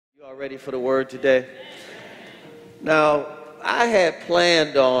You all ready for the word today? Now, I had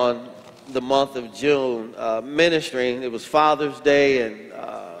planned on the month of June ministering. It was Father's Day, and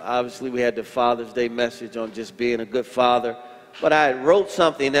obviously we had the Father's Day message on just being a good father. But I wrote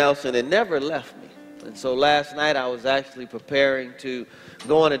something else, and it never left me. And so last night I was actually preparing to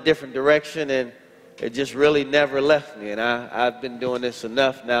go in a different direction, and it just really never left me. And I've been doing this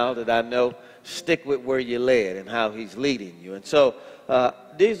enough now that I know stick with where you're led and how he's leading you. And so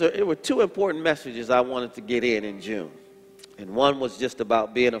it were two important messages I wanted to get in June. And one was just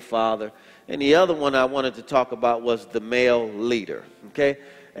about being a father. And the other one I wanted to talk about was the male leader. Okay?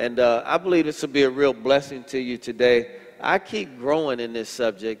 And I believe this will be a real blessing to you today. I keep growing in this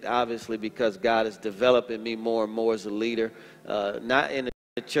subject, obviously, because God is developing me more and more as a leader, not in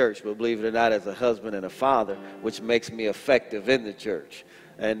the church, but believe it or not, as a husband and a father, which makes me effective in the church.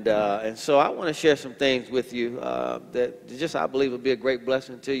 And so I want to share some things with you that just I believe will be a great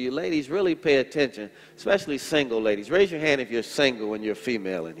blessing to you. Ladies, really pay attention, especially single ladies. Raise your hand if you're single and you're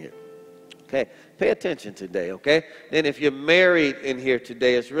female in here. Okay, pay attention today, okay? Then if you're married in here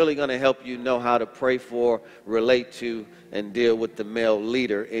today, it's really going to help you know how to pray for, relate to, and deal with the male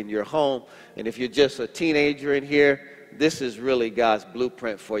leader in your home. And if you're just a teenager in here, this is really God's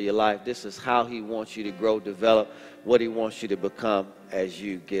blueprint for your life. This is how he wants you to grow, develop, what he wants you to become as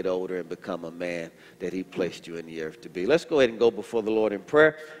you get older and become a man that he placed you in the earth to be. Let's go ahead and go before the Lord in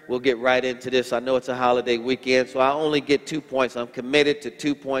prayer. We'll get right into this. I know it's a holiday weekend, so I only get 2 points. I'm committed to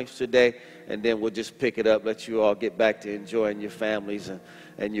 2 points today, and then we'll just pick it up, let you all get back to enjoying your families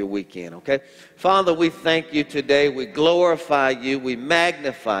and your weekend, okay? Father, we thank you today. We glorify you. We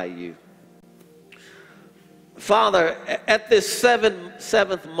magnify you. Father, at this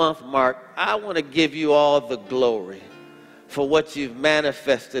seventh month mark, I want to give you all the glory for what you've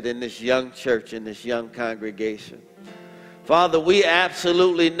manifested in this young church, in this young congregation. Father, we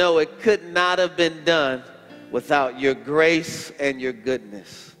absolutely know it could not have been done without your grace and your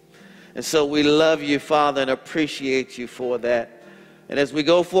goodness. And so we love you, Father, and appreciate you for that. And as we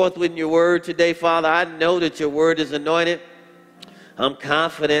go forth with your word today, Father, I know that your word is anointed. I'm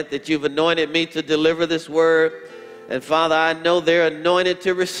confident that you've anointed me to deliver this word. And Father, I know they're anointed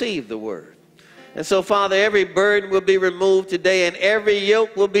to receive the word. And so, Father, every burden will be removed today and every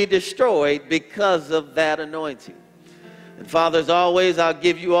yoke will be destroyed because of that anointing. And Father, as always, I'll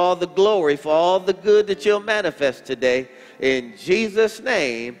give you all the glory for all the good that you'll manifest today. In Jesus'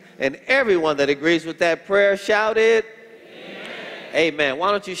 name, and everyone that agrees with that prayer, shout it. Amen.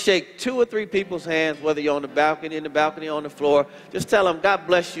 Why don't you shake 2 or 3 people's hands, whether you're on the balcony, on the floor. Just tell them, God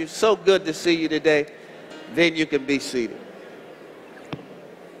bless you. So good to see you today. Then you can be seated.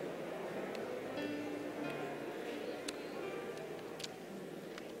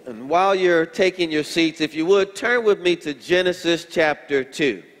 And while you're taking your seats, if you would, turn with me to Genesis chapter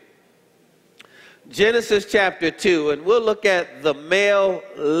 2. Genesis chapter 2, and we'll look at the male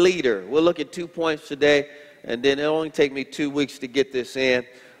leader. We'll look at 2 points today. And then it'll only take me 2 weeks to get this in.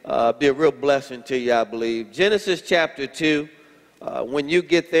 Be a real blessing to you, I believe. Genesis chapter 2. When you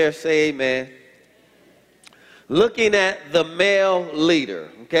get there, say amen. Looking at the male leader,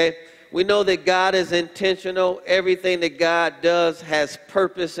 okay? We know that God is intentional. Everything that God does has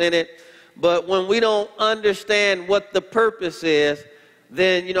purpose in it. But when we don't understand what the purpose is,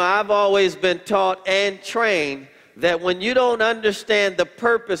 then, you know, I've always been taught and trained that when you don't understand the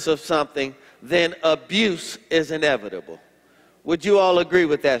purpose of something, then abuse is inevitable. Would you all agree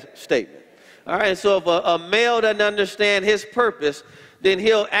with that statement? All right, so if a male doesn't understand his purpose, then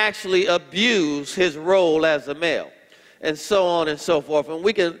he'll actually abuse his role as a male, and so on and so forth. And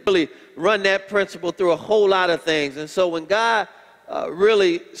we can really run that principle through a whole lot of things. And so when God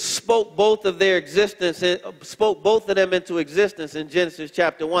really spoke both of them into existence in Genesis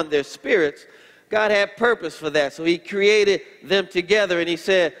chapter 1, their spirits, God had purpose for that. So he created them together, and he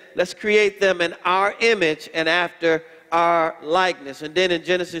said, let's create them in our image and after our likeness. And then in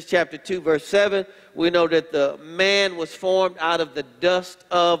Genesis chapter 2, verse 7, we know that the man was formed out of the dust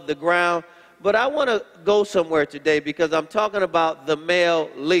of the ground. But I want to go somewhere today because I'm talking about the male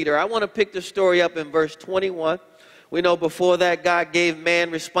leader. I want to pick the story up in verse 21. We know before that God gave man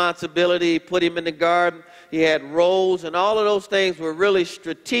responsibility, put him in the garden. He had roles, and all of those things were really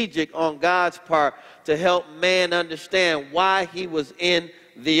strategic on God's part to help man understand why he was in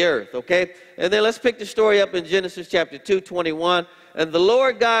the earth, okay? And then let's pick the story up in Genesis chapter 2:21. And the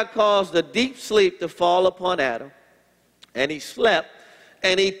Lord God caused a deep sleep to fall upon Adam, and he slept,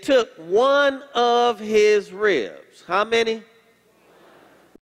 and he took one of his ribs. How many?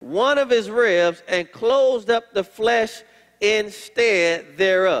 One of his ribs, and closed up the flesh instead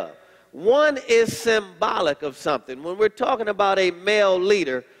thereof. One is symbolic of something. When we're talking about a male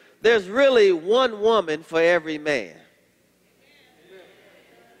leader, there's really one woman for every man,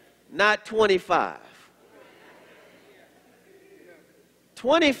 not 25.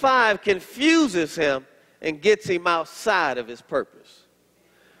 25 confuses him and gets him outside of his purpose.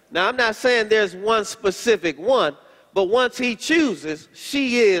 Now, I'm not saying there's one specific one, but once he chooses,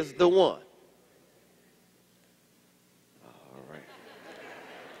 she is the one. All right.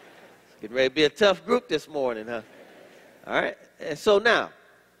 It's getting ready to be a tough group this morning, huh? All right. And so now,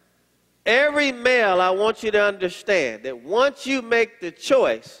 every male, I want you to understand that once you make the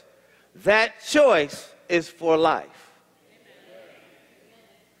choice, that choice is for life.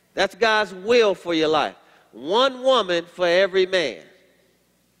 That's God's will for your life. One woman for every man.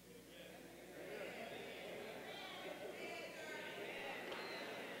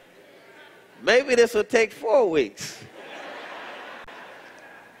 Maybe this will take 4 weeks.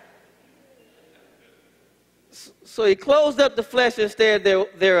 So he closed up the flesh instead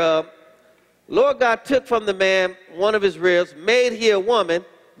thereof. Lord God took from the man one of his ribs, made he a woman,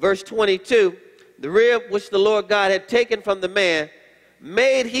 verse 22. The rib which the Lord God had taken from the man,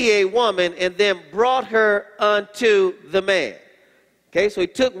 made he a woman, and then brought her unto the man. Okay, so he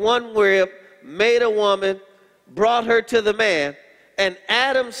took one rib, made a woman, brought her to the man. And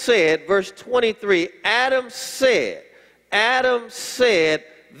Adam said, verse 23, Adam said,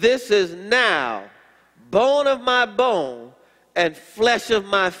 this is now bone of my bone and flesh of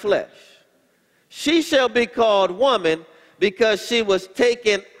my flesh. She shall be called woman because she was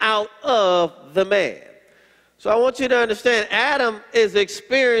taken out of the man. So I want you to understand, Adam is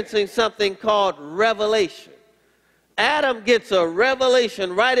experiencing something called revelation. Adam gets a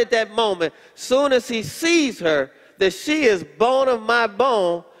revelation right at that moment, soon as he sees her, that she is bone of my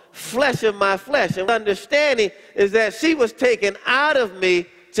bone, flesh of my flesh. And understanding is that she was taken out of me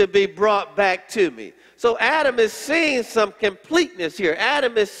to be brought back to me. So Adam is seeing some completeness here.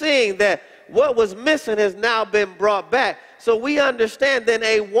 Adam is seeing that what was missing has now been brought back. So we understand that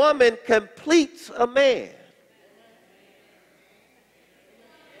a woman completes a man.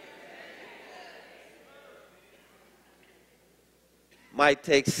 Might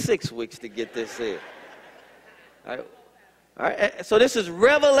take 6 weeks to get this in. All right. So this is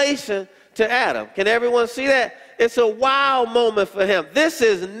revelation to Adam. Can everyone see that? It's a wow moment for him. This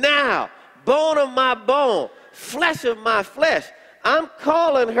is now bone of my bone, flesh of my flesh. I'm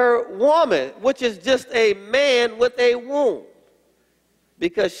calling her woman, which is just a man with a womb,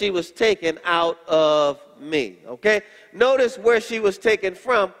 because she was taken out of me. Okay? Notice where she was taken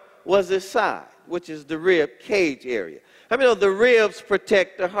from was the side, which is the rib cage area. How many know the ribs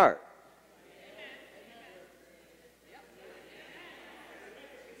protect the heart?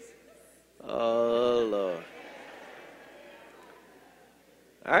 Oh, Lord.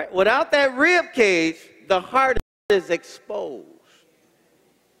 All right. Without that rib cage, the heart is exposed.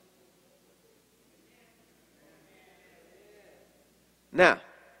 Now,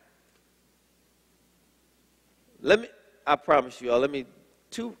 I promise you all,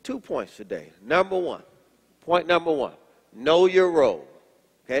 two points today. Point number one, know your role,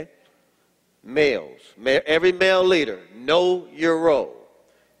 okay? Males, every male leader, know your role.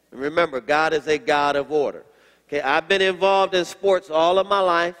 Remember, God is a God of order. Okay, I've been involved in sports all of my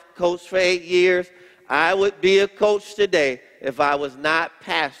life, coached for 8 years. I would be a coach today if I was not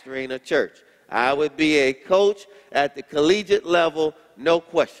pastoring a church. I would be a coach at the collegiate level, no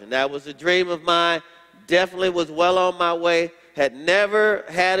question. That was a dream of mine. Definitely was well on my way. Had never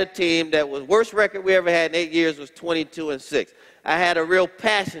had a team that was, worst record we ever had in 8 years was 22-6. I had a real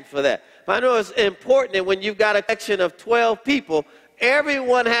passion for that. But I know it's important that when you've got a section of 12 people,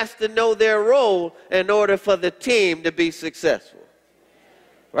 everyone has to know their role in order for the team to be successful,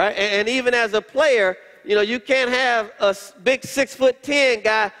 right? And even as a player, you know, you can't have a big 6'10"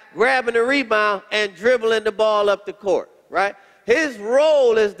 guy grabbing the rebound and dribbling the ball up the court, right? His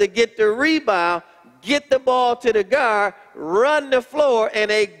role is to get the rebound, get the ball to the guard, run the floor, and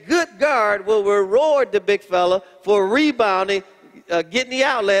a good guard will reward the big fella for rebounding, getting the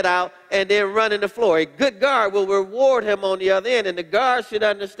outlet out, and then running the floor. A good guard will reward him on the other end, and the guard should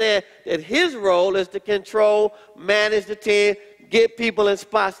understand that his role is to control, manage the team, get people in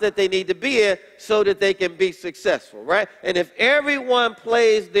spots that they need to be in so that they can be successful, right? And if everyone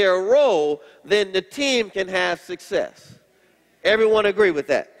plays their role, then the team can have success. Everyone agree with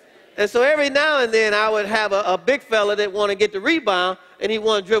that? And so every now and then I would have a big fella that want to get the rebound, and he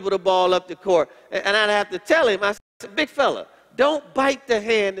want to dribble the ball up the court. And I'd have to tell him, I said, big fella, don't bite the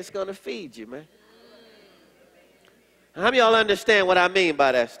hand that's going to feed you, man. How many of y'all understand what I mean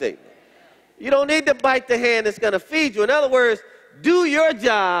by that statement? You don't need to bite the hand that's going to feed you. In other words, do your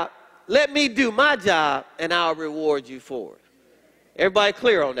job, let me do my job, and I'll reward you for it. Everybody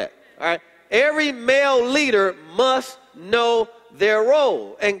clear on that? All right. Every male leader must know their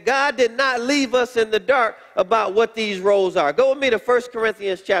role. And God did not leave us in the dark about what these roles are. Go with me to 1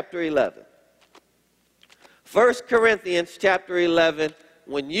 Corinthians chapter 11. 1 Corinthians chapter 11.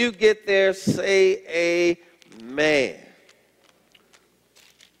 When you get there, say amen.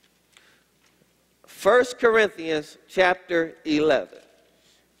 1 Corinthians chapter 11.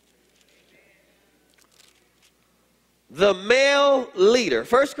 The male leader.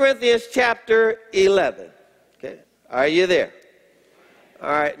 1 Corinthians chapter 11. Okay. Are you there? All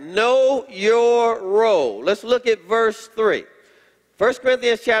right. Know your role. Let's look at verse 3. 1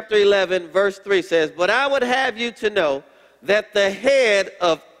 Corinthians chapter 11, verse 3 says, "But I would have you to know that the head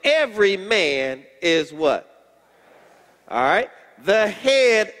of every man is" what? All right. The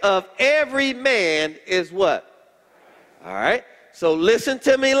head of every man is what? All right. So listen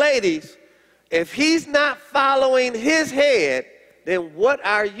to me, ladies. If he's not following his head, then what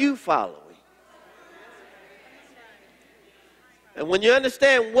are you following? And when you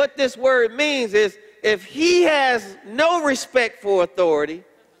understand what this word means is, if he has no respect for authority,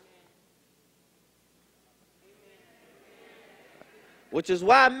 which is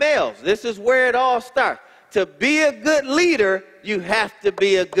why males, this is where it all starts. To be a good leader, you have to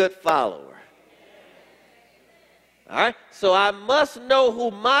be a good follower. All right? So I must know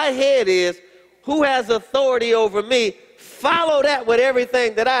who my head is, who has authority over me, follow that with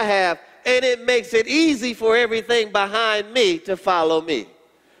everything that I have, and it makes it easy for everything behind me to follow me.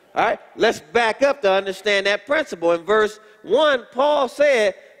 All right? Let's back up to understand that principle. In verse 1, Paul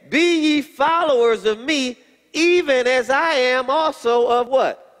said, "Be ye followers of me, even as I am also of"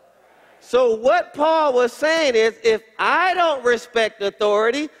 what? So what Paul was saying is, if I don't respect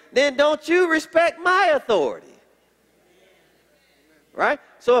authority, then don't you respect my authority. Right?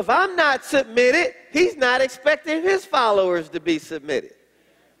 So if I'm not submitted, he's not expecting his followers to be submitted.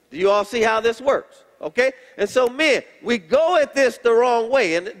 Do you all see how this works? Okay? And so, men, we go at this the wrong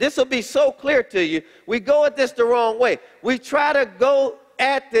way. And this will be so clear to you. We go at this the wrong way. We try to go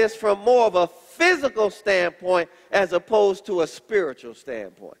at this from more of a physical standpoint as opposed to a spiritual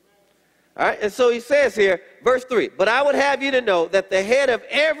standpoint. All right? And so he says here, verse 3, "But I would have you to know that the head of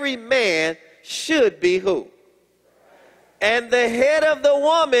every man should be" who? And the head of the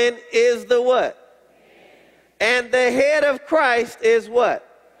woman is the what? And the head of Christ is what?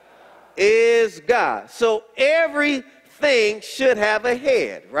 Is God. So everything should have a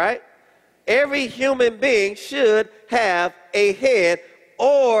head, right? Every human being should have a head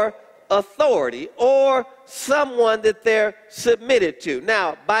or authority or someone that they're submitted to.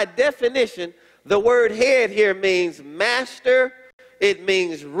 Now, by definition, the word head here means master, it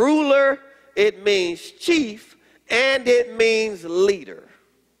means ruler, it means chief, and it means leader.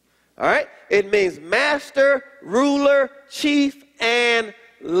 All right? It means master, ruler, chief, and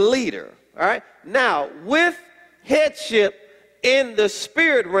leader. All right? Now, with headship in the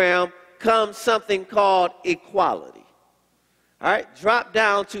spirit realm comes something called equality. All right? Drop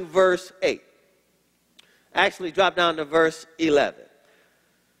down to verse 8. Actually, drop down to verse 11.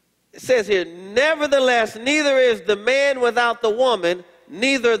 It says here, "Nevertheless, neither is the man without the woman,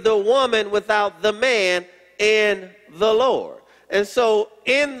 neither the woman without the man in the Lord." And so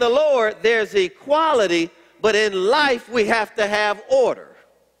in the Lord, there's equality, but in life, we have to have order.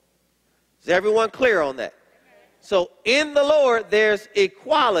 Is everyone clear on that? So in the Lord, there's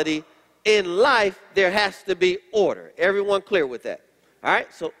equality. In life, there has to be order. Everyone clear with that? All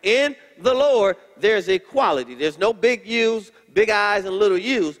right? So in the Lord, there's equality. There's no big U's, big I's, and little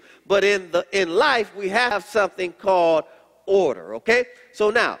U's. But in life, we have something called order, okay? So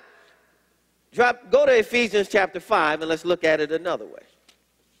now, go to Ephesians chapter 5, and let's look at it another way.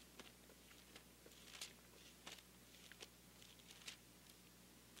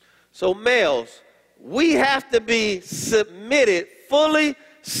 So males, we have to be submitted, fully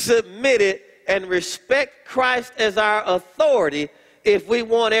submitted, and respect Christ as our authority if we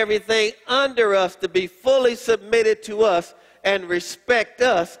want everything under us to be fully submitted to us and respect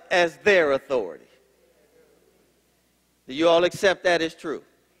us as their authority. Do you all accept that as true?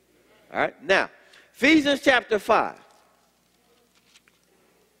 All right. Now, Ephesians chapter 5.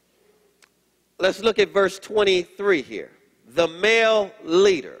 Let's look at verse 23 here. The male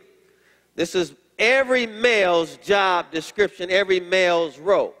leader. This is every male's job description, every male's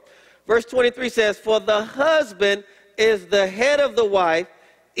role. Verse 23 says, "For the husband is the head of the wife,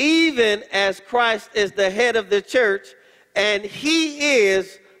 even as Christ is the head of the church, and he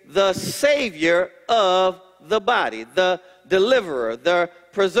is the Savior of the body," the deliverer, the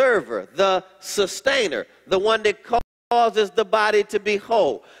preserver, the sustainer, the one that causes the body to be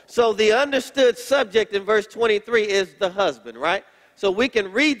whole. So the understood subject in verse 23 is the husband, right? So we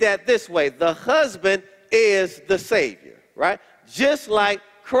can read that this way. The husband is the Savior, right? Just like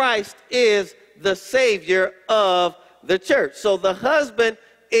Christ is the Savior of the church. So the husband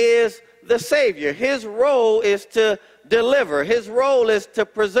is the Savior. His role is to deliver. His role is to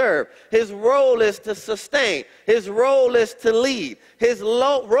preserve. His role is to sustain. His role is to lead. His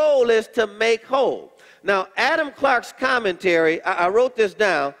role is to make whole. Now, Adam Clarke's commentary, I wrote this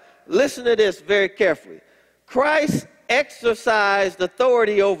down. Listen to this very carefully. Christ exercised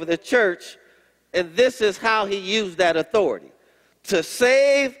authority over the church, and this is how he used that authority: to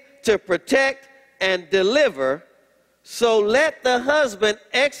save, to protect, and deliver. So let the husband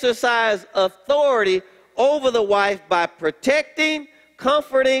exercise authority over the wife by protecting,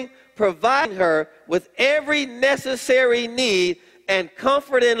 comforting, providing her with every necessary need and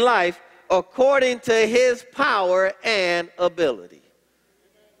comfort in life according to his power and ability.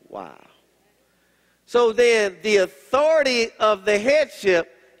 Wow. So then the authority of the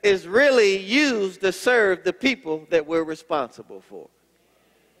headship is really used to serve the people that we're responsible for.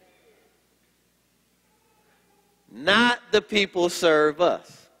 Not the people serve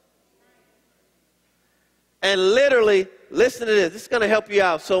us. And literally, listen to this. This is going to help you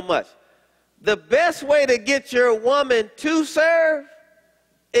out so much. The best way to get your woman to serve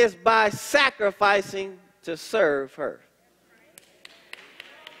is by sacrificing to serve her.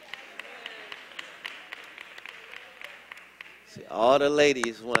 See, all the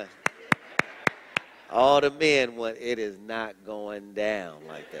ladies want, all the men want, it is not going down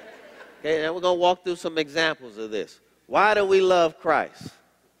like that. Okay, now we're going to walk through some examples of this. Why do we love Christ?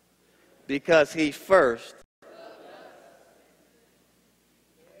 Because he first.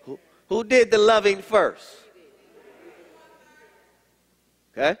 Who did the loving first?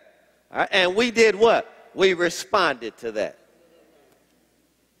 Okay? All right. And we did what? We responded to that.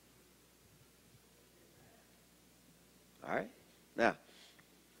 All right? Now,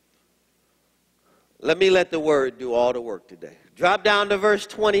 let me let the word do all the work today. Drop down to verse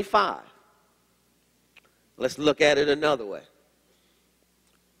 25. Let's look at it another way.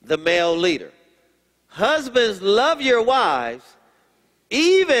 The male leader. Husbands, love your wives,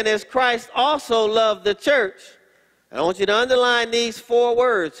 even as Christ also loved the church. And I want you to underline these 4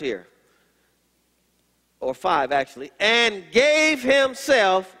 words here, or 5 actually, and gave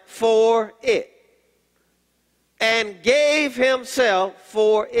himself for it. And gave himself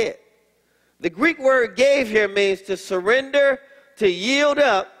for it. The Greek word gave here means to surrender, to yield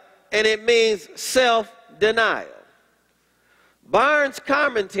up, and it means self-denial. Barnes'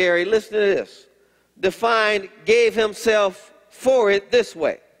 commentary, listen to this, defined gave himself for it this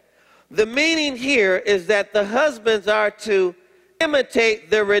way. The meaning here is that the husbands are to imitate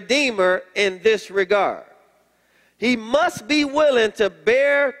the Redeemer in this regard. He must be willing to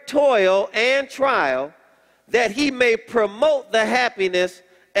bear toil and trial that he may promote the happiness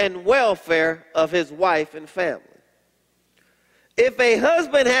and welfare of his wife and family. If a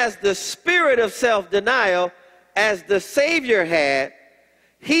husband has the spirit of self-denial as the Savior had,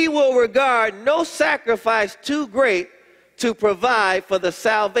 he will regard no sacrifice too great to provide for the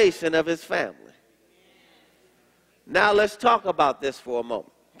salvation of his family. Now let's talk about this for a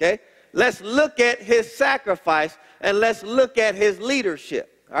moment, okay? Let's look at his sacrifice and let's look at his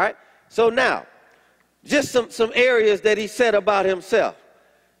leadership, all right? So now, just some areas that he said about himself.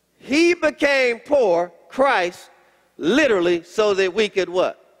 He became poor, Christ, literally, so that we could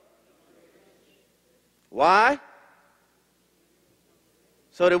what? Why?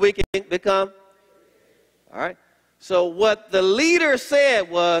 So that we can become, all right? So what the leader said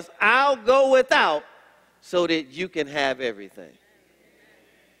was, I'll go without so that you can have everything.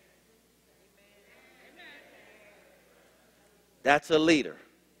 That's a leader.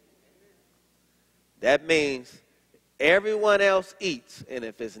 That means everyone else eats, and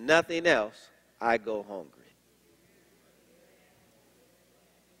if it's nothing else, I go hungry.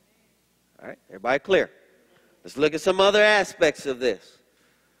 All right, everybody clear? Let's look at some other aspects of this.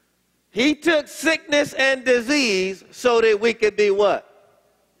 He took sickness and disease so that we could be what?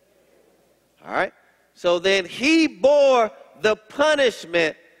 All right, so then he bore the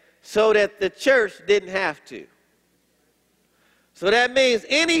punishment so that the church didn't have to. So that means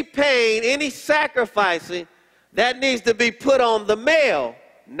any pain, any sacrificing, that needs to be put on the male,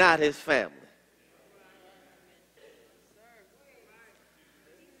 not his family.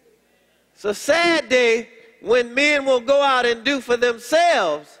 It's a sad day when men will go out and do for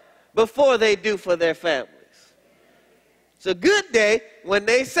themselves before they do for their families. It's a good day when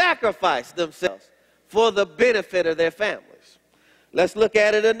they sacrifice themselves for the benefit of their families. Let's look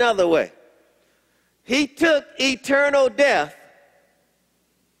at it another way. He took eternal death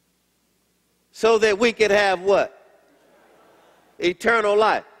so that we could have what? eternal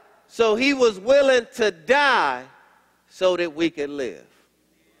life. So he was willing to die so that we could live.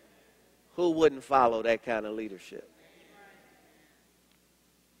 Who wouldn't follow that kind of leadership?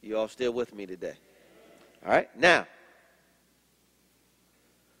 You all still with me today? All right, now,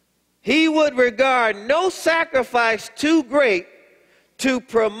 he would regard no sacrifice too great to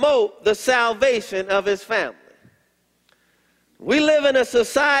promote the salvation of his family. We live in a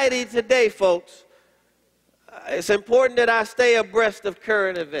society today, folks. It's important that I stay abreast of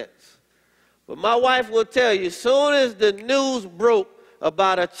current events. But my wife will tell you, as soon as the news broke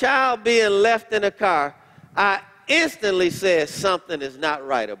about a child being left in a car, I instantly said something is not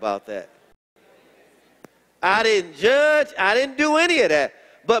right about that. I didn't judge. I didn't do any of that.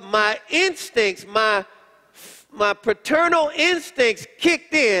 But my instincts, my paternal instincts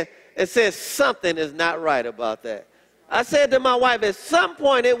kicked in and said something is not right about that. I said to my wife, at some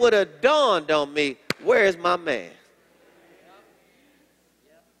point it would have dawned on me, where is my man?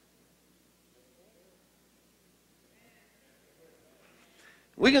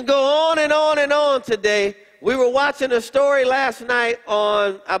 We can go on and on and on today. We were watching a story last night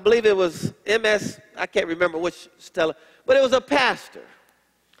on, I believe it was MS, I can't remember which Stella, but it was a pastor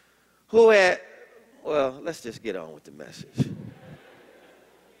who had, well, let's just get on with the message.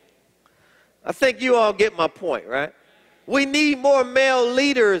 I think you all get my point, right? We need more male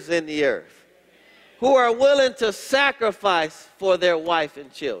leaders in the earth who are willing to sacrifice for their wife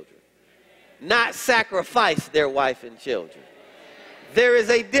and children, not sacrifice their wife and children. There is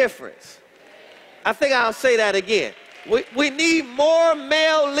a difference. I think I'll say that again. We need more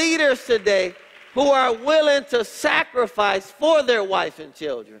male leaders today who are willing to sacrifice for their wife and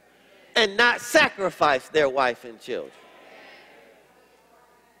children and not sacrifice their wife and children.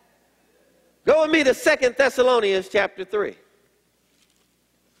 Go with me to 2 Thessalonians chapter 3.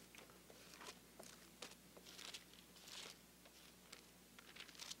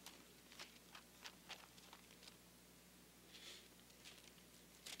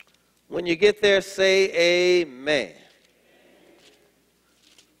 When you get there, say amen.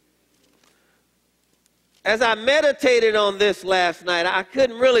 As I meditated on this last night, I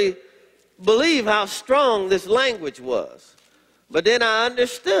couldn't really believe how strong this language was. But then I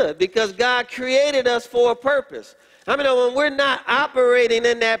understood, because God created us for a purpose. I mean, when we're not operating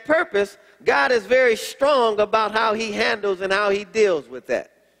in that purpose, God is very strong about how he handles and how he deals with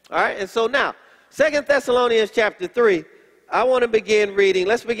that. All right, and so now, 2 Thessalonians chapter 3, I want to begin reading.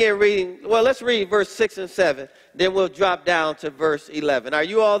 Let's begin reading. Well, let's read verse 6 and 7. Then we'll drop down to verse 11. Are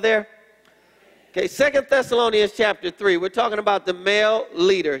you all there? Okay, 2 Thessalonians chapter 3. We're talking about the male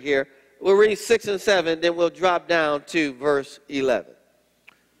leader here. We'll read 6 and 7. Then we'll drop down to verse 11.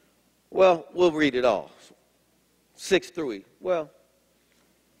 Well, we'll read it all. 6 through 8. Well,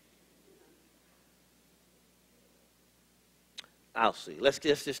 I'll see. Let's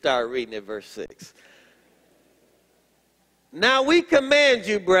just start reading at verse 6. Now we command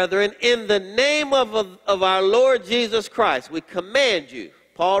you, brethren, in the name of our Lord Jesus Christ, we command you,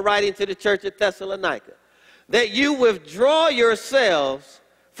 Paul writing to the church at Thessalonica, that you withdraw yourselves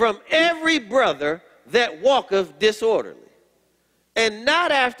from every brother that walketh disorderly, and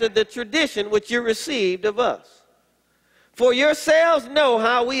not after the tradition which you received of us. For yourselves know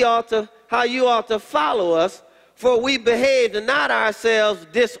how you ought to follow us, for we behaved not ourselves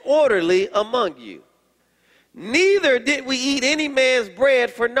disorderly among you. Neither did we eat any man's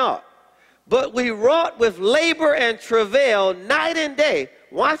bread for naught, but we wrought with labor and travail night and day.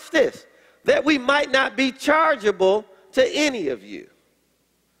 Watch this, that we might not be chargeable to any of you.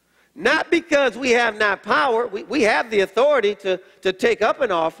 Not because we have not power, we have the authority to take up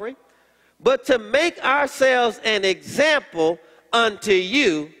an offering, but to make ourselves an example unto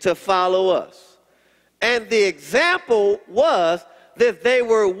you to follow us. And the example was that they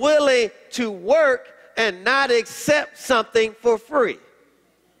were willing to work and not accept something for free.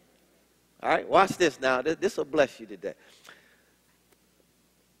 All right, watch this now. This will bless you today.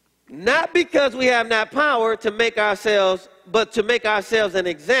 Not because we have not power to make ourselves, but to make ourselves an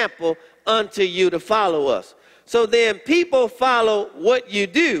example unto you to follow us. So then people follow what you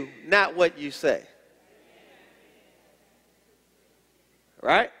do, not what you say.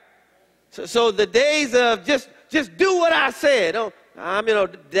 Right? So the days of just do what I said,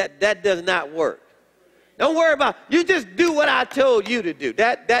 that does not work. Don't worry about it. You just do what I told you to do.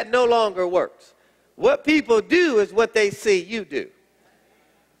 That no longer works. What people do is what they see you do.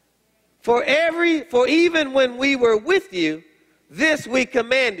 For even when we were with you, this we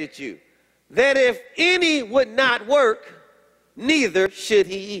commanded you, that if any would not work, neither should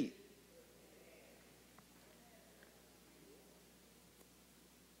he eat.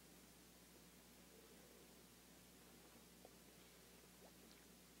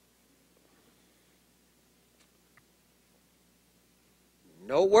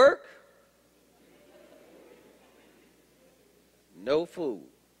 No work, no food.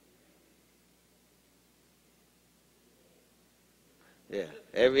 Yeah,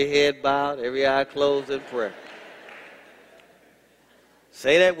 every head bowed, every eye closed in prayer.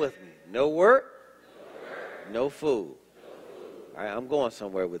 Say that with me. No work, no food. All right, I'm going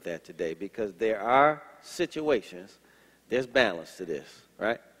somewhere with that today because there are situations, there's balance to this,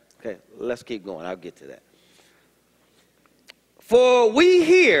 right? Okay, let's keep going. I'll get to that. For we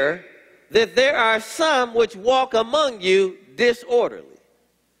hear that there are some which walk among you disorderly,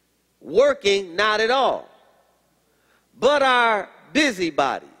 working not at all, but are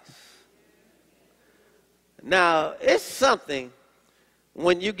busybodies. Now, it's something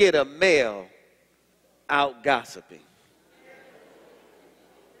when you get a male out gossiping.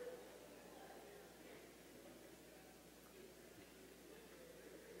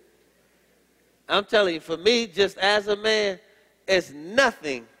 I'm telling you, for me, just as a man, it's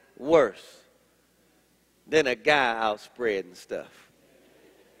nothing worse than a guy out spreading stuff.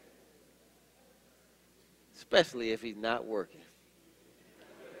 Especially if he's not working.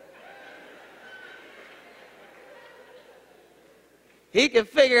 He can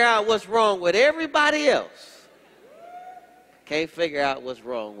figure out what's wrong with everybody else. Can't figure out what's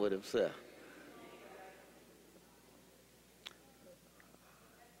wrong with himself.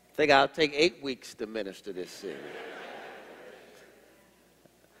 I think I'll take 8 weeks to minister this series.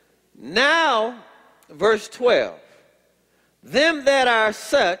 Now, verse 12. Them that are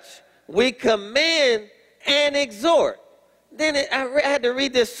such, we command and exhort. Then I had to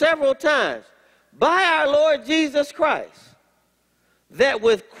read this several times. By our Lord Jesus Christ, that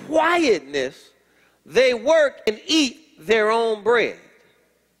with quietness they work and eat their own bread.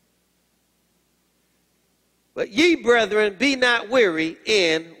 But ye, brethren, be not weary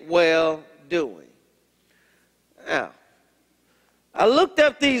in well-doing. Now, I looked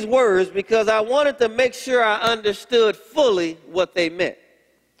up these words because I wanted to make sure I understood fully what they meant.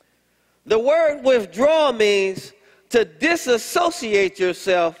 The word withdraw means to disassociate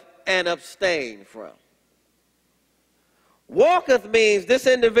yourself and abstain from. Walketh means this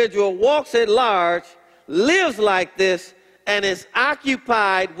individual walks at large, lives like this, and is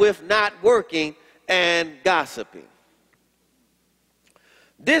occupied with not working and gossiping.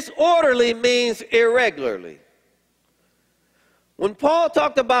 Disorderly means irregularly. When Paul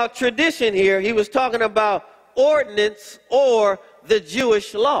talked about tradition here, he was talking about ordinance or the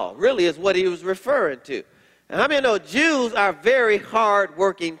Jewish law, really is what he was referring to. And how many know Jews are very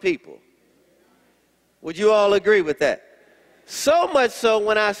hard-working people? Would you all agree with that? So much so,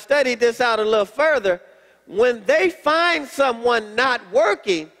 when I studied this out a little further, when they find someone not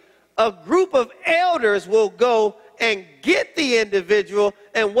working, a group of elders will go and get the individual,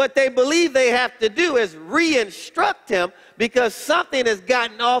 and what they believe they have to do is re-instruct him because something has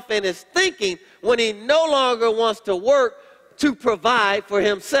gotten off in his thinking when he no longer wants to work to provide for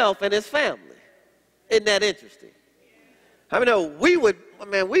himself and his family. Isn't that interesting? I mean, we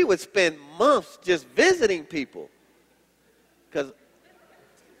would spend months just visiting people. Because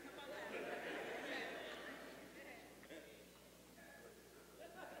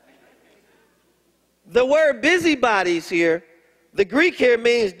the word busybodies here, the Greek here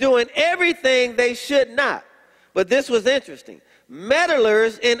means doing everything they should not. But this was interesting.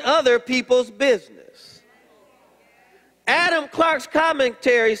 Meddlers in other people's business. Adam Clark's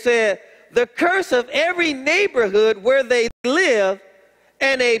commentary said, the curse of every neighborhood where they live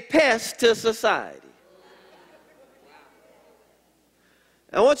and a pest to society.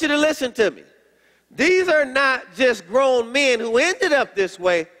 I want you to listen to me. These are not just grown men who ended up this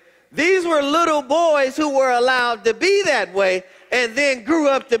way. These were little boys who were allowed to be that way and then grew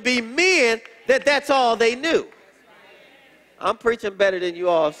up to be men that's all they knew. I'm preaching better than you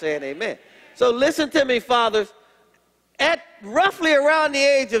all saying amen. So listen to me, fathers. At roughly around the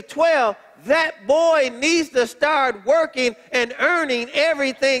age of 12, that boy needs to start working and earning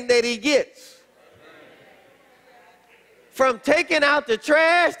everything that he gets. From taking out the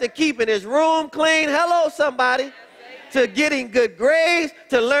trash to keeping his room clean. Hello, somebody. To getting good grades,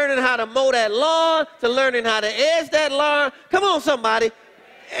 to learning how to mow that lawn, to learning how to edge that lawn. Come on, somebody.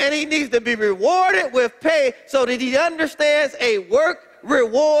 And he needs to be rewarded with pay so that he understands a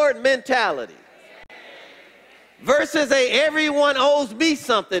work-reward mentality versus a everyone owes me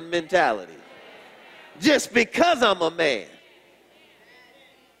something mentality just because I'm a man.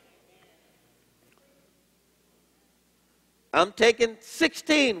 I'm taking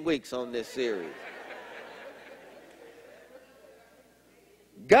 16 weeks on this series.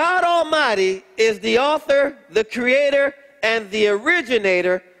 God Almighty is the author, the creator, and the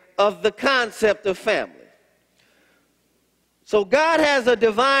originator of the concept of family. So God has a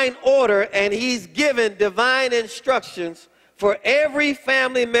divine order, and he's given divine instructions for every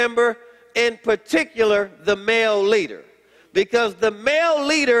family member, in particular the male leader. Because the male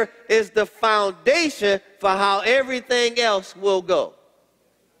leader is the foundation for how everything else will go.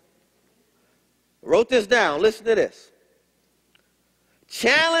 Wrote this down. Listen to this.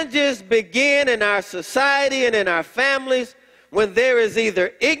 Challenges begin in our society and in our families when there is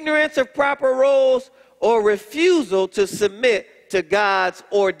either ignorance of proper roles or refusal to submit to God's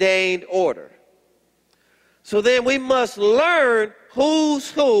ordained order. So then we must learn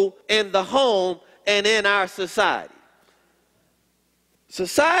who's who in the home and in our society.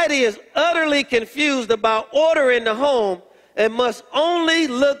 Society is utterly confused about order in the home and must only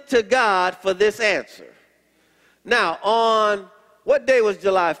look to God for this answer. Now, on what day was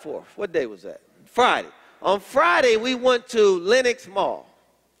July 4th? What day was that? Friday. On Friday, we went to Lenox Mall.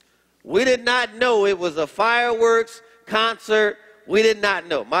 We did not know it was a fireworks concert. We did not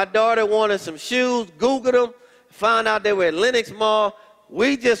know. My daughter wanted some shoes, Googled them, found out they were at Lenox Mall.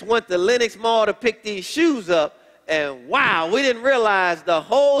 We just went to Lenox Mall to pick these shoes up, and wow, we didn't realize the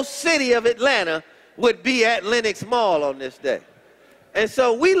whole city of Atlanta would be at Lenox Mall on this day. And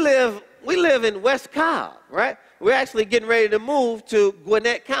so we live in West Cobb, right? We're actually getting ready to move to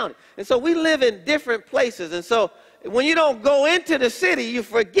Gwinnett County. And so we live in different places. And so when you don't go into the city, you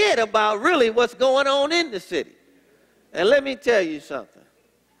forget about really what's going on in the city. And let me tell you something.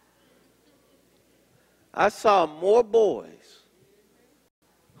 I saw more boys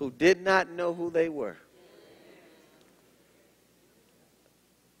who did not know who they were.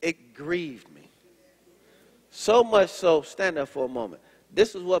 It grieved me. So much so, stand up for a moment.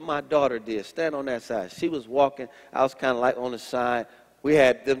 This is what my daughter did. Stand on that side. She was walking. I was kind of like on the side. We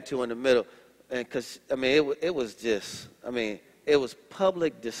had them two in the middle. And because, I mean, it was just, I mean, it was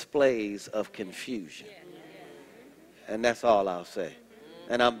public displays of confusion. And that's all I'll say.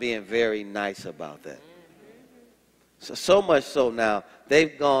 And I'm being very nice about that. So much so now,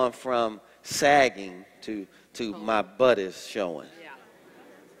 they've gone from sagging to my butt is showing.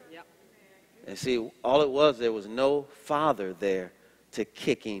 And see, all it was, there was no father there to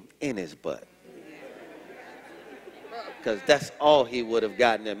kick him in his butt. Because that's all he would have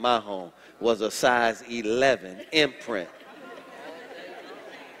gotten in my home was a size 11 imprint.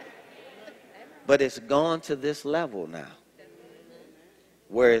 But it's gone to this level now,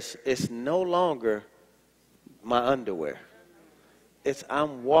 where it's no longer my underwear. It's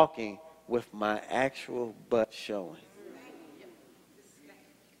I'm walking with my actual butt showing.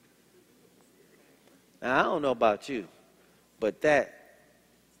 Now, I don't know about you, but that's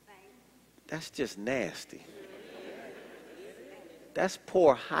just nasty. That's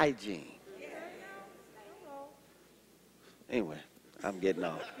poor hygiene. Anyway, I'm getting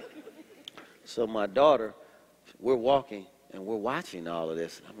off. So my daughter, we're walking and we're watching all of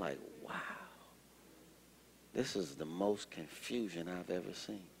this. And I'm like, wow, this is the most confusion I've ever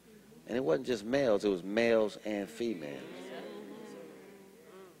seen. And it wasn't just males, it was males and females.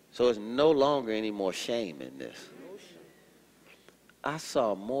 So it's no longer any more shame in this. I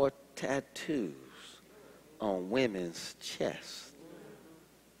saw more tattoos on women's chests.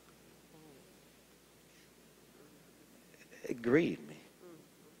 It grieved me.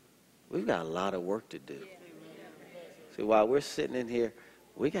 We've got a lot of work to do. See, while we're sitting in here,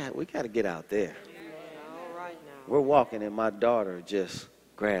 we got to get out there. We're walking, and my daughter just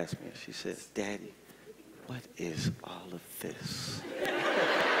grabs me. She says, "Daddy, what is all of this?"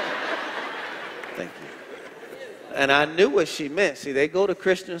 Thank you. And I knew what she meant. See, they go to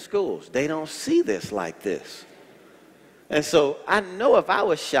Christian schools. They don't see this like this. And so I know if I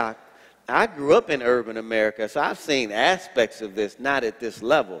was shocked, I grew up in urban America, so I've seen aspects of this, not at this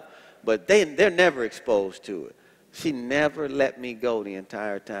level, but they're never exposed to it. She never let me go the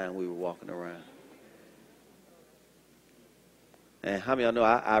entire time we were walking around. And how many of y'all know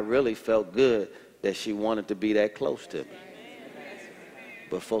I really felt good that she wanted to be that close to me.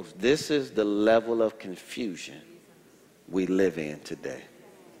 But folks, this is the level of confusion we live in today.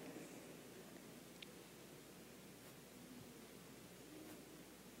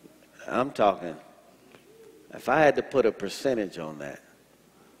 I'm talking, if I had to put a percentage on that,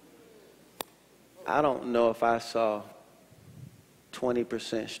 I don't know if I saw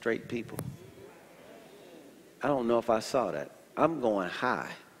 20% straight people. I don't know if I saw that. I'm going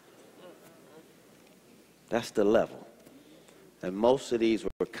high. That's the level. And most of these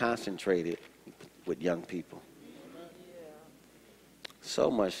were concentrated with young people.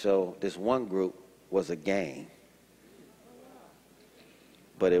 So much so, this one group was a gang.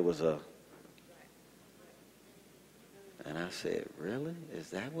 But it was and I said, really? Is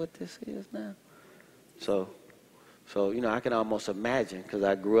that what this is now? So So, I can almost imagine, because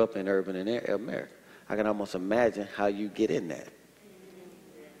I grew up in urban America, I can almost imagine how you get in that.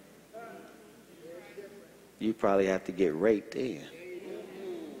 You probably have to get raped in.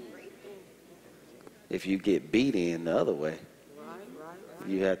 If you get beat in the other way,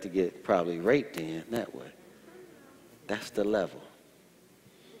 you have to get probably raped in that way. That's the level.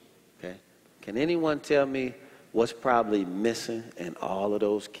 Okay? Can anyone tell me what's probably missing in all of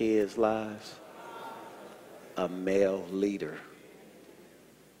those kids' lives? A male leader.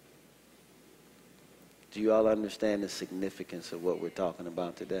 Do you all understand the significance of what we're talking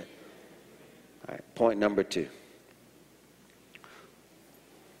about today? All right, point number 2.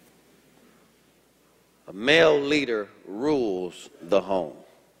 A male leader rules the home.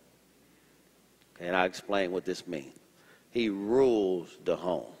 Okay, and I'll explain what this means. He rules the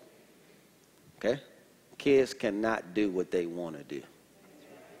home. Okay? Kids cannot do what they want to do.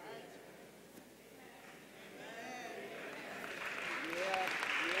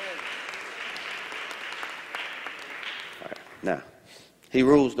 All right, now, he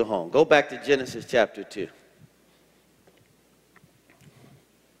rules the home. Go back to Genesis chapter 2.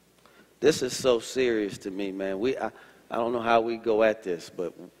 This is so serious to me, man. I don't know how we go at this,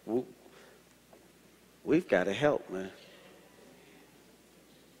 but we've got to help, man.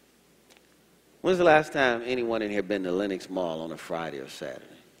 When's the last time anyone in here been to Lenox Mall on a Friday or Saturday?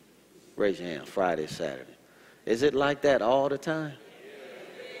 Raise your hand, Friday, Saturday. Is it like that all the time?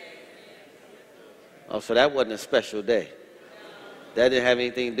 Oh, so that wasn't a special day. That didn't have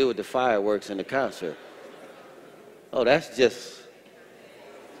anything to do with the fireworks and the concert. Oh, that's just...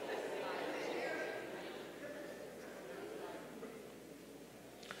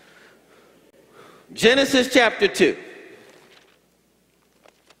 Genesis chapter 2.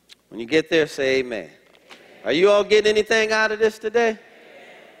 When you get there, say amen. Are you all getting anything out of this today?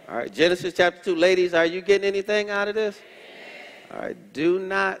 All right, Genesis chapter 2. Ladies, are you getting anything out of this? All right, do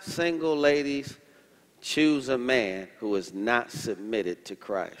not, single ladies, choose a man who is not submitted to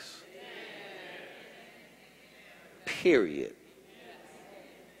Christ. Period.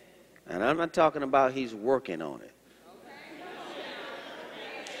 And I'm not talking about he's working on it.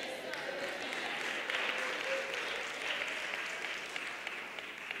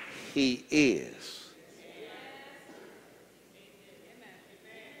 He is.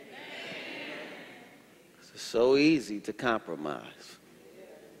 It's so easy to compromise.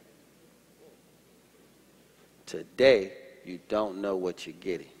 Today, you don't know what you're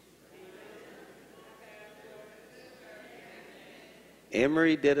getting.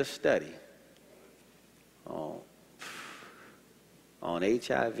 Emory did a study on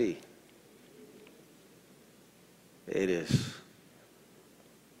HIV. It is...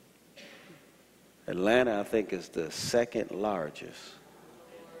 Atlanta, I think, is the second largest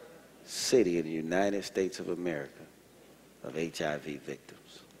city in the United States of America of HIV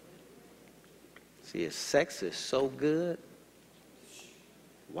victims. See, if sex is so good,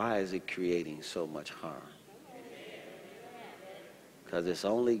 why is it creating so much harm? Because it's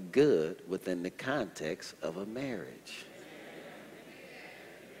only good within the context of a marriage.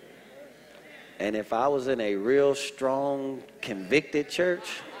 And if I was in a real strong, convicted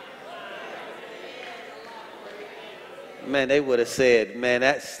church, man, they would have said,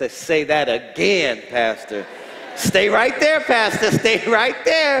 man, say that again, Pastor. Stay right there, Pastor. Stay right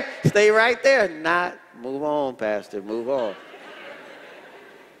there. Stay right there. Not, move on, Pastor. Move on.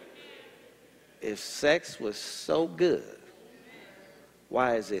 If sex was so good,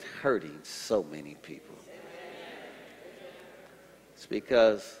 why is it hurting so many people? It's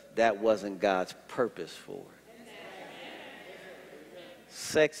because that wasn't God's purpose for it.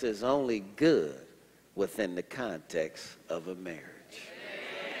 Sex is only good within the context of a marriage.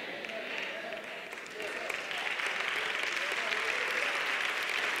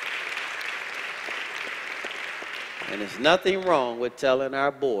 And there's nothing wrong with telling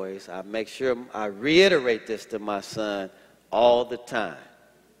our boys, I make sure I reiterate this to my son all the time.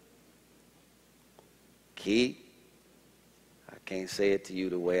 Keith, I can't say it to you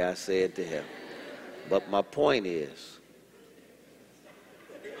the way I say it to him. But my point is,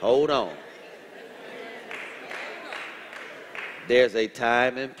 hold on. There's a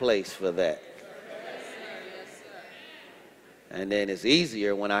time and place for that. And then it's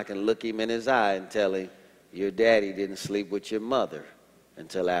easier when I can look him in his eye and tell him, your daddy didn't sleep with your mother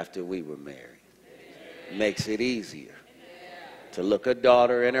until after we were married. Makes it easier to look a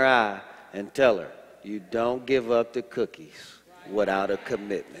daughter in her eye and tell her, you don't give up the cookies without a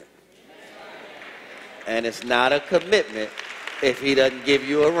commitment. And it's not a commitment if he doesn't give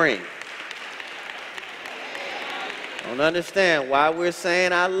you a ring. Don't understand why we're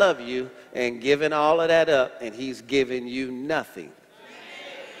saying I love you and giving all of that up, and he's giving you nothing.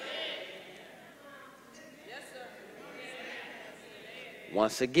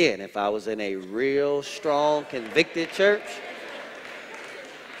 Once again, if I was in a real strong, convicted church,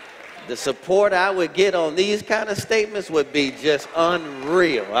 the support I would get on these kind of statements would be just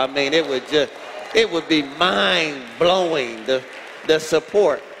unreal. I mean, it would be mind-blowing, the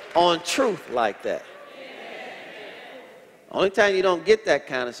support on truth like that. Only time you don't get that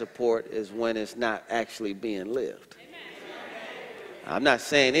kind of support is when it's not actually being lived. I'm not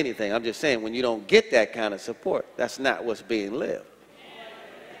saying anything. I'm just saying when you don't get that kind of support, that's not what's being lived.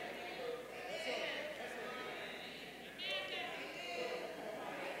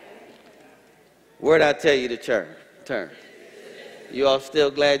 Where'd I tell you to turn? You all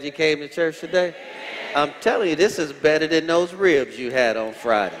still glad you came to church today? I'm telling you, this is better than those ribs you had on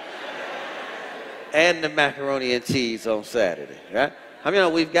Friday. And the macaroni and cheese on Saturday, right? I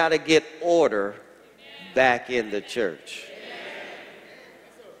mean, we've got to get order back in the church.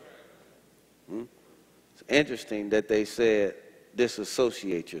 It's interesting that they said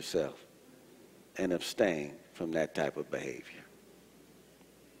disassociate yourself and abstain from that type of behavior.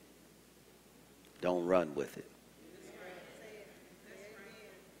 Don't run with it.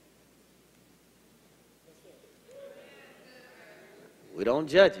 We don't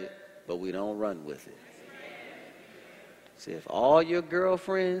judge it, but we don't run with it. See, if all your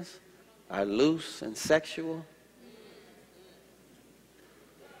girlfriends are loose and sexual,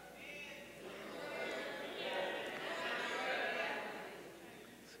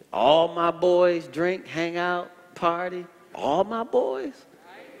 all my boys drink, hang out, party, all my boys,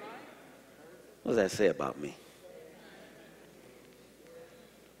 what does that say about me?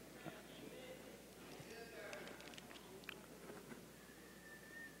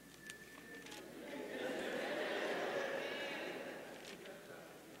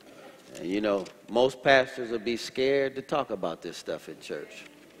 And you know, most pastors will be scared to talk about this stuff in church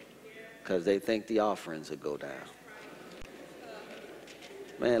because they think the offerings will go down.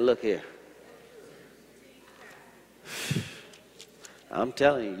 Man, look here. I'm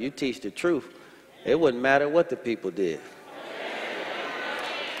telling you, you teach the truth. It wouldn't matter what the people did.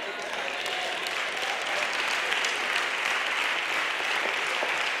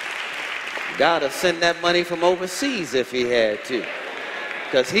 God will send that money from overseas if he had to,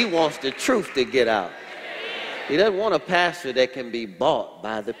 because he wants the truth to get out. He doesn't want a pastor that can be bought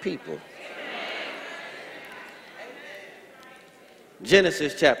by the people.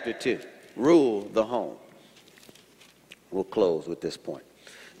 Genesis chapter 2, rule the home. We'll close with this point.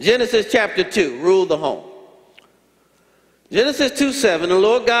 Genesis chapter 2, rule the home. Genesis 2:7, the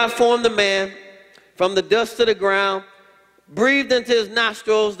Lord God formed the man from the dust of the ground, breathed into his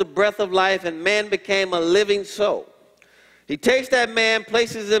nostrils the breath of life, and man became a living soul. He takes that man,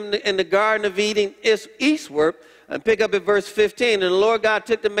 places him in the Garden of Eden eastward, and pick up at verse 15. And the Lord God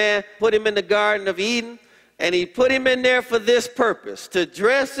took the man, put him in the Garden of Eden, and he put him in there for this purpose, to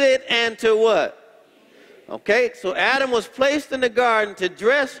dress it and to what? Okay, so Adam was placed in the garden to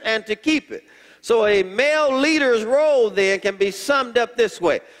dress and to keep it. So a male leader's role then can be summed up this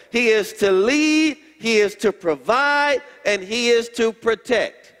way. He is to lead, he is to provide, and he is to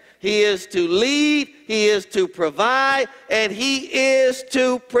protect. He is to lead, he is to provide, and he is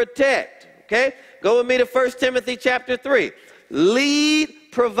to protect. Okay, go with me to 1 Timothy chapter 3. Lead,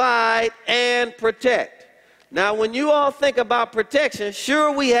 provide, and protect. Now, when you all think about protection,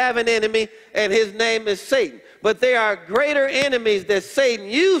 sure, we have an enemy, and his name is Satan. But there are greater enemies that Satan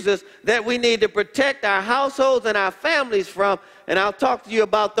uses that we need to protect our households and our families from, and I'll talk to you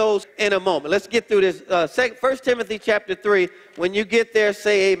about those in a moment. Let's get through this. 1 Timothy chapter 3. When you get there,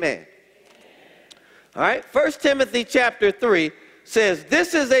 say amen. All right, 1 Timothy chapter 3 says,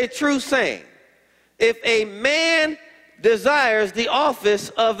 this is a true saying. If a man desires the office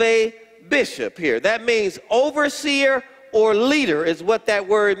of a bishop here, that means overseer or leader is what that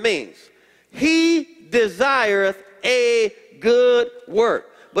word means. He desireth a good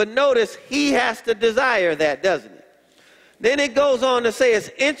work. But notice he has to desire that, doesn't it? Then it goes on to say, it's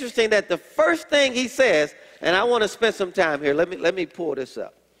interesting that the first thing he says, and I want to spend some time here. Let me pull this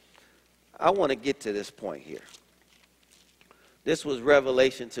up. I want to get to this point here. This was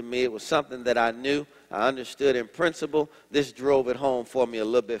revelation to me. It was something that I knew, I understood in principle. This drove it home for me a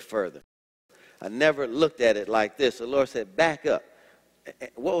little bit further. I never looked at it like this. The Lord said, back up.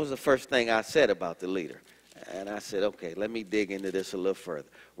 What was the first thing I said about the leader? And I said, okay, let me dig into this a little further.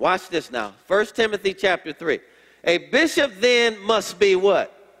 Watch this now. 1 Timothy chapter 3. A bishop then must be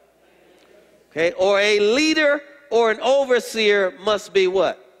what? Okay, or a leader or an overseer must be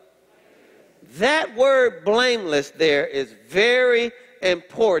what? That word blameless there is very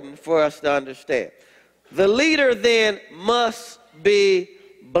important for us to understand. The leader then must be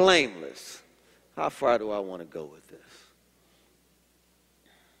blameless. How far do I want to go with this?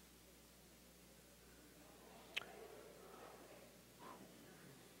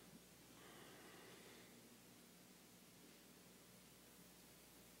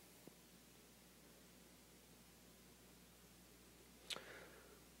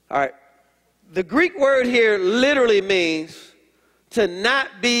 All right. The Greek word here literally means to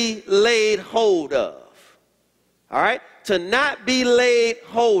not be laid hold of. All right? To not be laid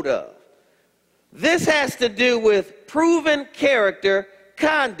hold of. This has to do with proven character,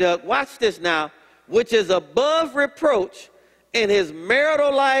 conduct, watch this now, which is above reproach in his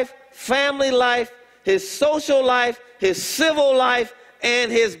marital life, family life, his social life, his civil life,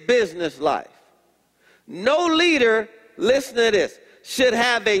 and his business life. No leader, listen to this, should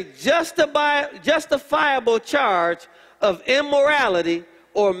have a justifiable charge of immorality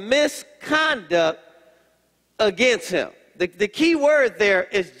or misconduct against him. The key word there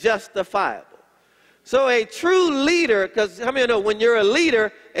is justifiable. So a true leader, because how many know when you're a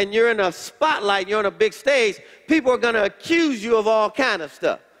leader and you're in a spotlight, you're on a big stage, people are going to accuse you of all kind of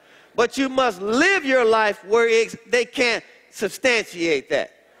stuff. But you must live your life where they can't substantiate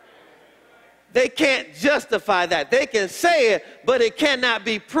that. They can't justify that. They can say it, but it cannot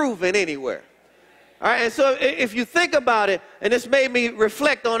be proven anywhere. All right, and so if you think about it, and this made me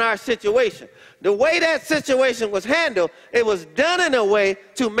reflect on our situation, the way that situation was handled, it was done in a way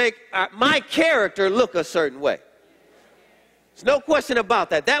to make my character look a certain way. There's no question about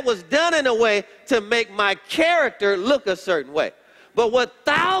that. That was done in a way to make my character look a certain way. But what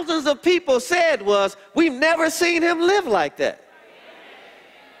thousands of people said was, we've never seen him live like that.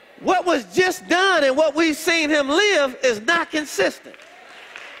 What was just done and what we've seen him live is not consistent.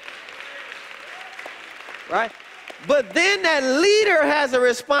 Right? But then that leader has a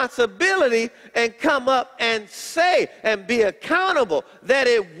responsibility and come up and say and be accountable that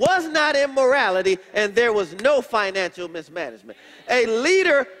it was not immorality and there was no financial mismanagement. A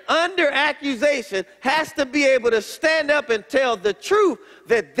leader under accusation has to be able to stand up and tell the truth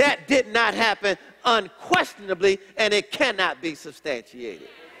that that did not happen unquestionably and it cannot be substantiated.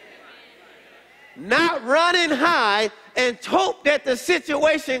 Not run and hide and hope that the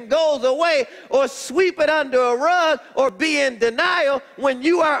situation goes away or sweep it under a rug or be in denial when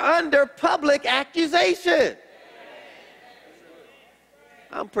you are under public accusation.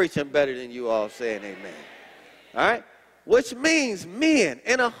 I'm preaching better than you all saying amen. All right? Which means men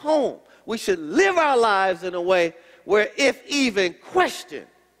in a home, we should live our lives in a way where if even questioned,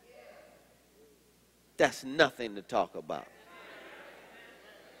 that's nothing to talk about.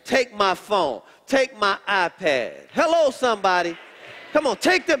 Take my phone. Take my iPad. Hello, somebody. Come on,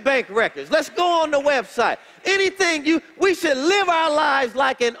 take the bank records. Let's go on the website. Anything we should live our lives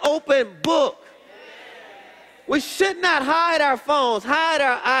like an open book. We should not hide our phones, hide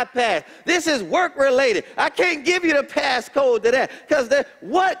our iPads. This is work related. I can't give you the passcode to that because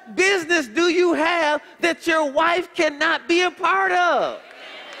what business do you have that your wife cannot be a part of?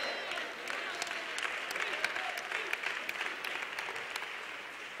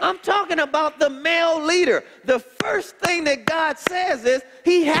 I'm talking about the male leader. The first thing that God says is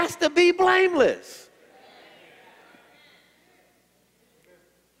he has to be blameless.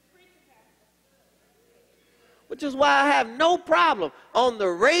 Which is why I have no problem on the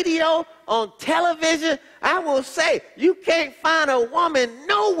radio, on television. I will say you can't find a woman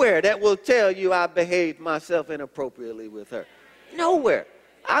nowhere that will tell you I behaved myself inappropriately with her. Nowhere.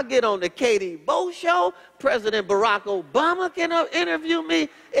 I'll get on the Katie Bo show. President Barack Obama can interview me.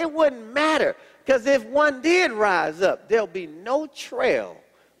 It wouldn't matter. Because if one did rise up, there'll be no trail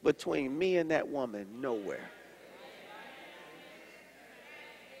between me and that woman nowhere.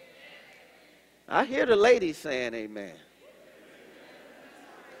 I hear the ladies saying amen.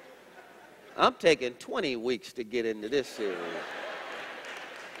 I'm taking 20 weeks to get into this series.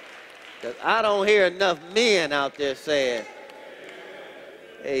 Because I don't hear enough men out there saying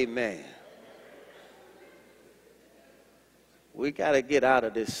amen. We got to get out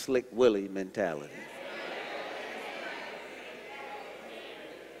of this slick Willie mentality.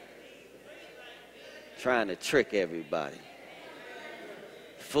 Trying to trick everybody.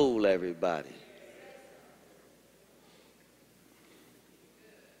 Fool everybody.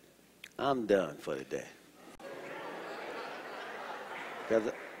 I'm done for today.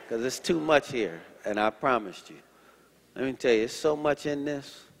 Because it's too much here, and I promised you. Let me tell you, it's so much in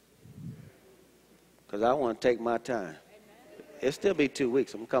this because I want to take my time. It'll still be 2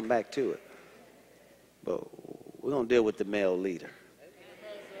 weeks. I'm going to come back to it. But we're going to deal with the male leader.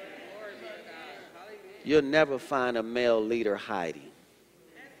 You'll never find a male leader hiding.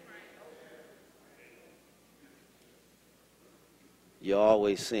 You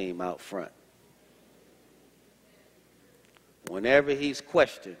always see him out front. Whenever he's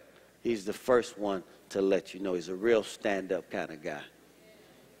questioned, he's the first one to let you know. He's a real stand-up kind of guy.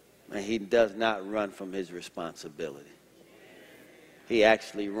 And he does not run from his responsibility. He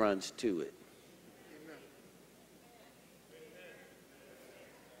actually runs to it.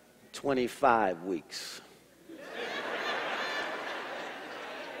 25 weeks.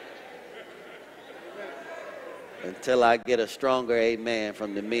 Until I get a stronger amen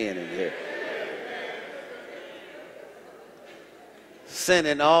from the men in here.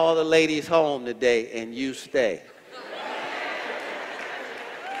 Sending all the ladies home today, and you stay.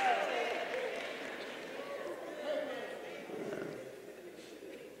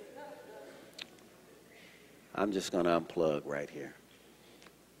 I'm just going to unplug right here.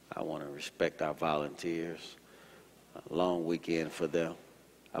 I want to respect our volunteers. A long weekend for them.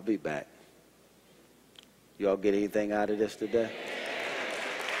 I'll be back. You all get anything out of this today?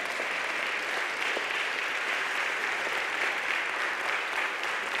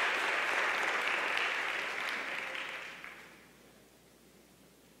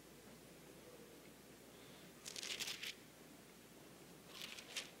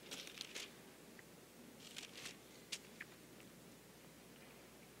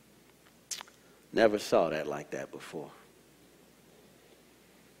 Never saw that like that before.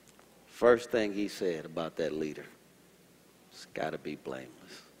 First thing he said about that leader, it's got to be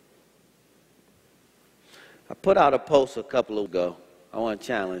blameless. I put out a post a couple of ago. I want to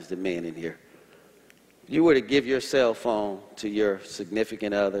challenge the men in here. If you were to give your cell phone to your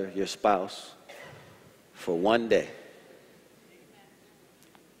significant other, your spouse, for one day,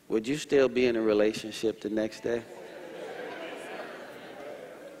 would you still be in a relationship the next day?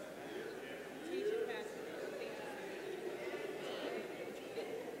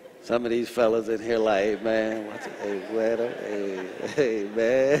 Some of these fellas in here like, hey, man, what's it? Hey,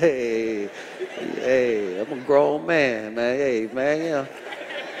 man, hey, I'm a grown man, hey, man, you know,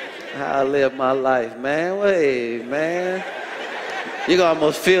 how I live my life, man, well, hey, man. You can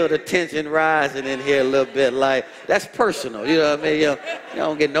almost feel the tension rising in here a little bit, like, that's personal, you know what I mean? You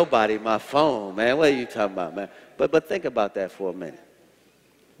don't get nobody my phone, man, what are you talking about, man? But think about that for a minute.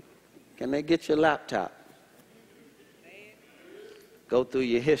 Can they get your laptop? Go through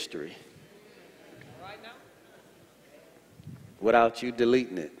your history without you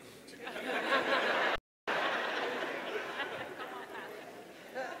deleting it.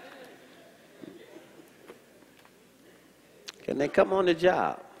 Can they come on the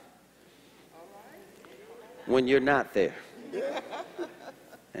job when you're not there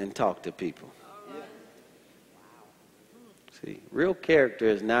and talk to people? See, real character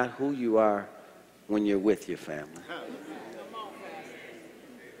is not who you are when you're with your family.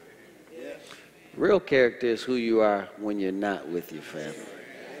 Real character is who you are when you're not with your family.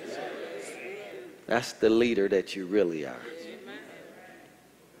 That's the leader that you really are.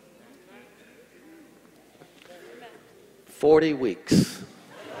 40 weeks.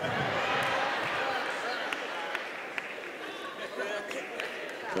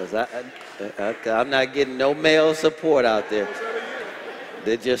 Because I'm not getting no male support out there.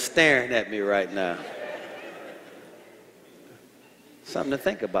 They're just staring at me right now. Something to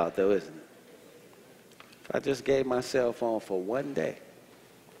think about, though, isn't it? If I just gave my cell phone for one day,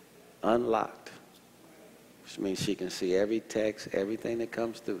 unlocked, which means she can see every text, everything that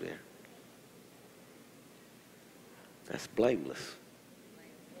comes through there. That's blameless.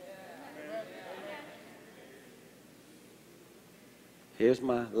 Here's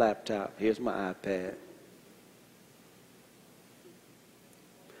my laptop. Here's my iPad.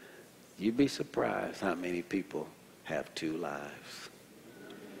 You'd be surprised how many people have two lives.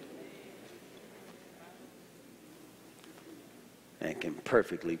 And can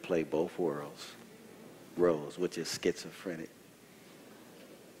perfectly play both roles, which is schizophrenic.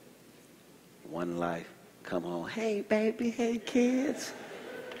 One life, come home, hey baby, hey kids.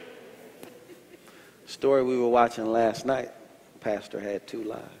 Story we were watching last night, pastor had two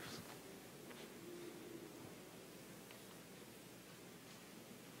lives.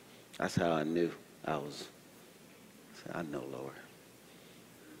 That's how I knew I know, Lord.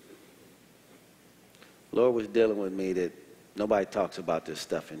 Lord was dealing with me that nobody talks about this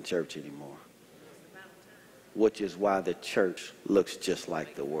stuff in church anymore, which is why the church looks just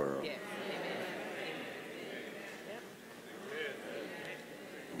like the world.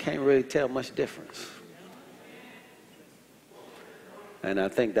 Can't really tell much difference. And I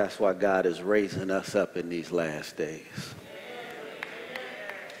think that's why God is raising us up in these last days.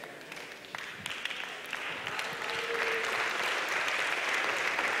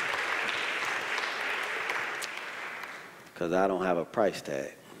 because I don't have a price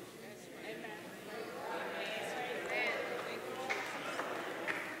tag.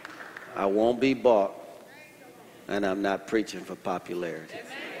 I won't be bought, and I'm not preaching for popularity.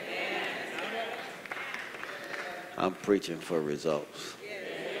 I'm preaching for results.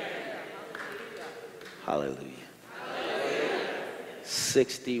 Hallelujah.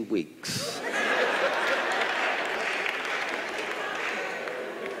 60 weeks.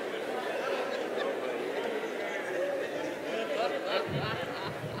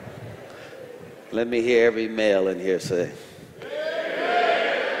 Let me hear every male in here say.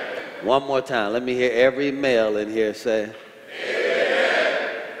 One more time. Let me hear every male in here say.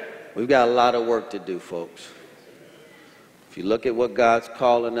 We've got a lot of work to do, folks. If you look at what God's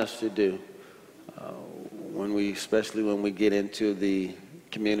calling us to do, especially when we get into the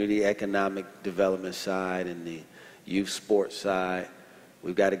community economic development side and the youth sports side,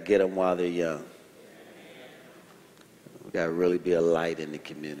 we've got to get them while they're young. We've got to really be a light in the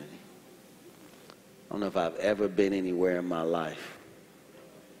community. I don't know if I've ever been anywhere in my life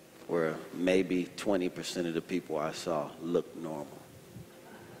where maybe 20% of the people I saw looked normal.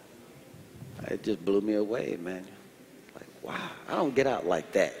 It just blew me away, man. Like, wow, I don't get out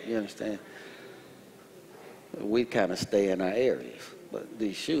like that. You understand? We kind of stay in our areas. But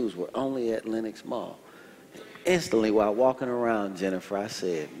these shoes were only at Lenox Mall. Instantly, while walking around, Jennifer, I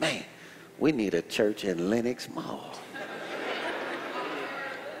said, man, we need a church in Lenox Mall.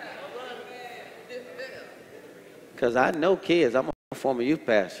 Because I know kids, I'm a former youth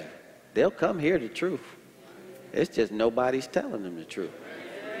pastor, they'll come hear the truth. It's just nobody's telling them the truth.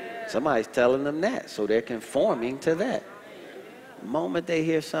 Somebody's telling them that, so they're conforming to that. The moment they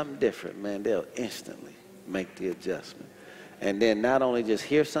hear something different, man, they'll instantly make the adjustment. And then not only just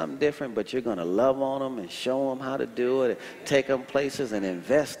hear something different, but you're going to love on them and show them how to do it, and take them places and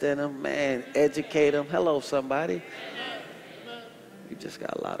invest in them, man, educate them. Hello, somebody. You just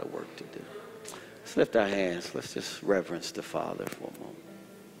got a lot of work to do. Let's lift our hands. Let's just reverence the Father for a moment.